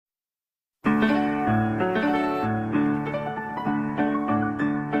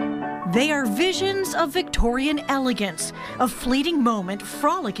They are visions of Victorian elegance, a fleeting moment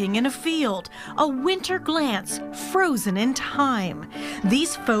frolicking in a field, a winter glance frozen in time.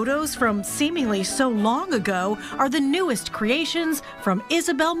 These photos from seemingly so long ago are the newest creations from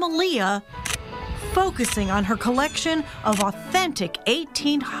Isabel Malia, focusing on her collection of authentic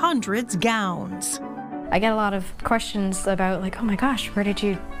 1800s gowns. I get a lot of questions about, like, oh my gosh, where did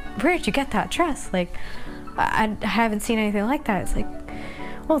you get that dress? Like, I haven't seen anything like that. It's like,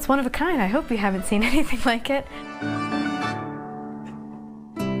 well, it's one of a kind. I hope you haven't seen anything like it.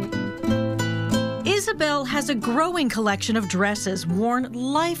 Isabel has a growing collection of dresses worn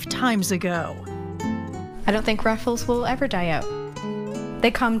lifetimes ago. I don't think ruffles will ever die out.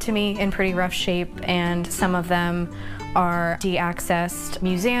 They come to me in pretty rough shape, and some of them are de-accessed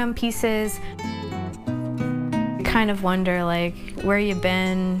museum pieces. You kind of wonder, like, where you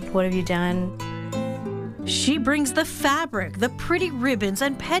been? What have you done? She brings the fabric, the pretty ribbons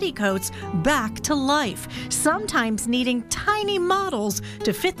and petticoats back to life, sometimes needing tiny models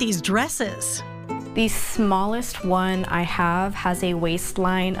to fit these dresses. The smallest one I have has a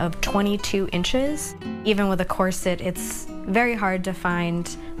waistline of 22 inches. Even with a corset, it's very hard to find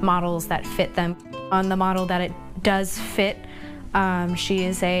models that fit them. On the model that it does fit, she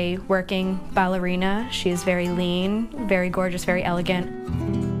is a working ballerina. She is very lean, very gorgeous, very elegant.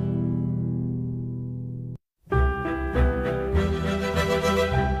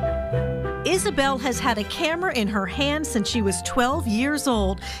 Isabel has had a camera in her hand since she was 12 years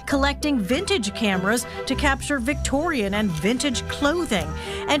old, collecting vintage cameras to capture Victorian and vintage clothing.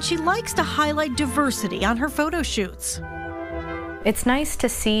 And she likes to highlight diversity on her photo shoots. It's nice to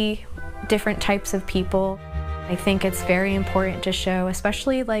see different types of people. I think it's very important to show,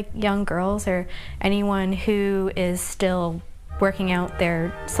 especially like young girls or anyone who is still working out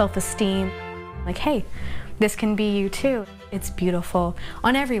their self-esteem. Like, hey, this can be you too. It's beautiful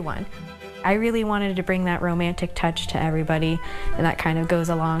on everyone. I really wanted to bring that romantic touch to everybody, and that kind of goes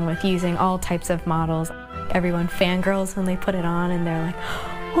along with using all types of models. Everyone fangirls when they put it on, and they're like,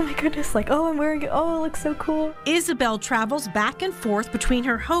 oh my goodness, like, oh, I'm wearing it, oh, it looks so cool. Isabel travels back and forth between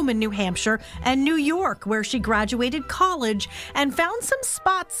her home in New Hampshire and New York, where she graduated college and found some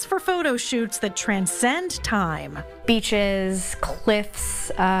spots for photo shoots that transcend time. Beaches,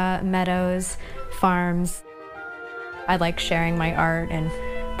 cliffs, meadows, farms. I like sharing my art and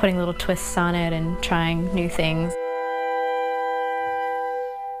putting little twists on it and trying new things.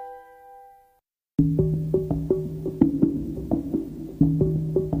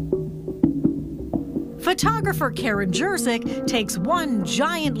 Photographer Karen Jerzik takes one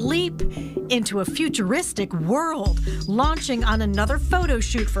giant leap into a futuristic world, launching on another photo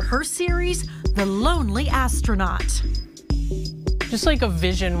shoot for her series, The Lonely Astronaut. Just like a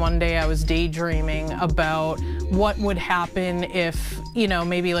vision one day, I was daydreaming about what would happen if, you know,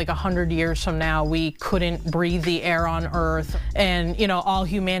 maybe like 100 years from now, we couldn't breathe the air on Earth and, you know, all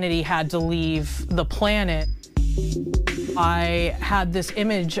humanity had to leave the planet. I had this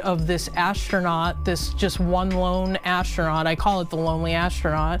image of this astronaut, this just one lone astronaut. I call it the Lonely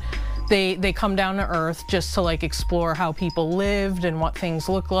Astronaut. They come down to Earth just to like explore how people lived and what things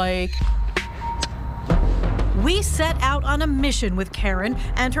look like. We set out on a mission with Karen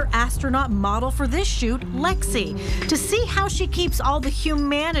and her astronaut model for this shoot, Lexi, to see how she keeps all the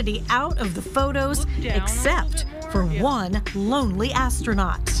humanity out of the photos, except for one lonely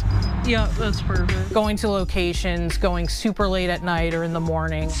astronaut. Yeah, that's perfect. Going to locations, going super late at night or in the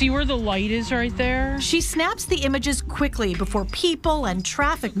morning. See where the light is right there? She snaps the images quickly before people and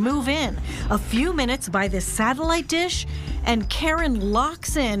traffic move in. A few minutes by this satellite dish, and Karen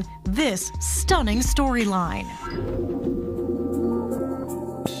locks in this stunning storyline.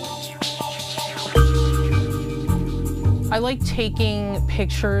 I like taking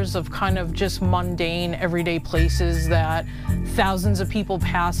pictures of kind of just mundane, everyday places that thousands of people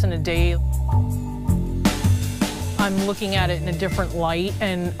pass in a day. I'm looking at it in a different light,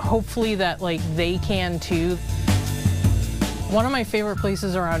 and hopefully that like they can too. One of my favorite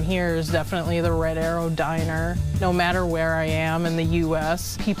places around here is definitely the Red Arrow Diner. No matter where I am in the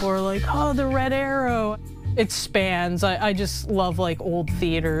US, people are like, oh, the Red Arrow. It spans. I just love like old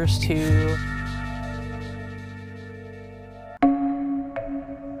theaters too.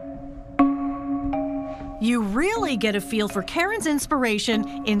 You really get a feel for Karen's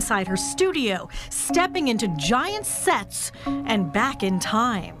inspiration inside her studio, stepping into giant sets and back in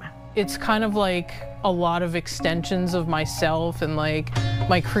time. It's kind of like a lot of extensions of myself and like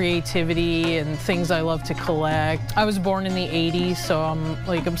my creativity and things I love to collect. I was born in the 80s, so I'm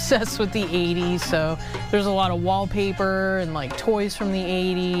like obsessed with the 80s. So there's a lot of wallpaper and like toys from the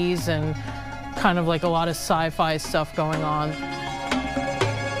 80s and kind of like a lot of sci-fi stuff going on.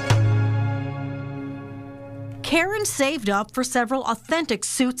 Karen saved up for several authentic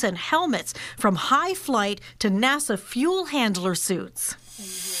suits and helmets, from high flight to NASA fuel handler suits.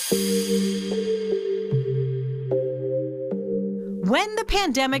 When the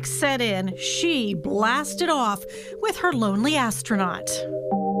pandemic set in, she blasted off with her lonely astronaut.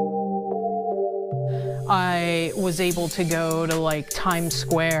 I was able to go to like Times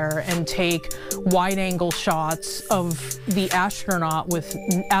Square and take wide-angle shots of the astronaut with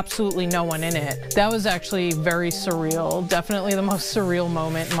absolutely no one in it. That was actually very surreal, definitely the most surreal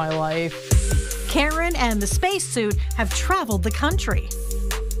moment in my life. Karen and the spacesuit have traveled the country.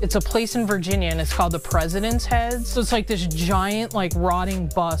 It's a place in Virginia and it's called the President's Head. So it's like this giant, like rotting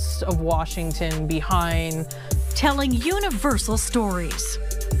bust of Washington behind. Telling universal stories.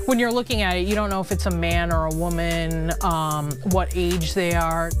 When you're looking at it, you don't know if it's a man or a woman, what age they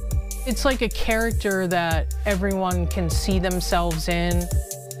are. It's like a character that everyone can see themselves in.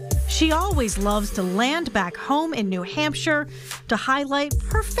 She always loves to land back home in New Hampshire to highlight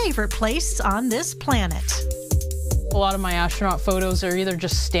her favorite place on this planet. A lot of my astronaut photos are either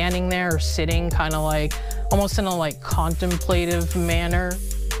just standing there or sitting, kind of like, almost in a like contemplative manner.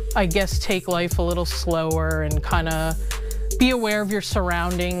 I guess take life a little slower and kind of be aware of your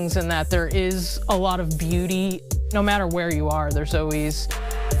surroundings and that there is a lot of beauty. No matter where you are, there's always,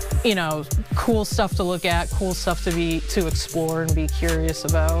 you know, cool stuff to look at, cool stuff to explore and be curious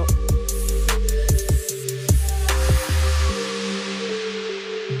about.